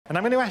And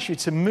I'm going to ask you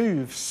to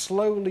move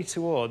slowly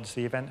towards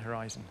the event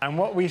horizon. And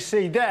what we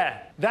see there,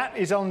 that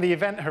is on the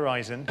event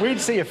horizon. We'd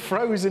see a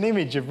frozen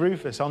image of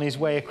Rufus on his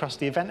way across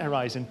the event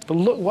horizon. But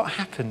look what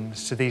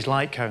happens to these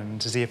light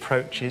cones as he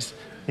approaches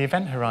the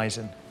event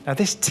horizon. Now,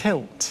 this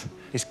tilt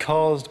is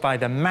caused by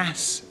the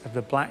mass of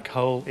the black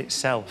hole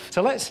itself.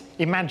 So let's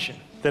imagine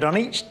that on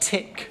each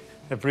tick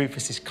of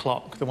Rufus's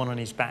clock, the one on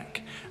his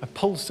back, a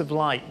pulse of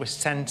light was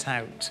sent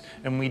out,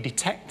 and we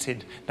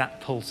detected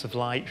that pulse of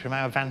light from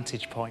our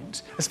vantage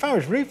point. As far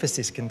as Rufus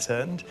is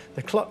concerned,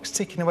 the clock's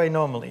ticking away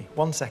normally,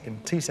 1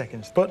 second, 2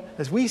 seconds. But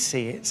as we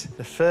see it,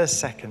 the first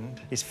second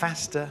is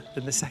faster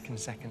than the second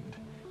second,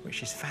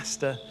 which is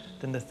faster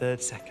than the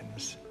third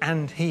seconds.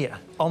 And here,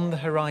 on the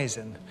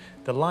horizon,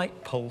 the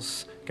light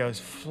pulse goes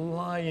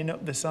flying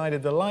up the side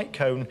of the light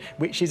cone,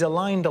 which is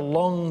aligned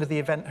along the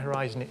event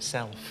horizon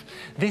itself.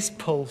 This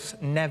pulse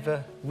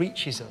never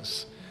reaches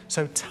us,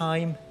 so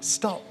time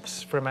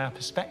stops from our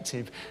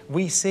perspective.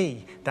 We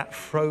see that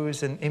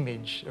frozen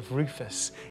image of Rufus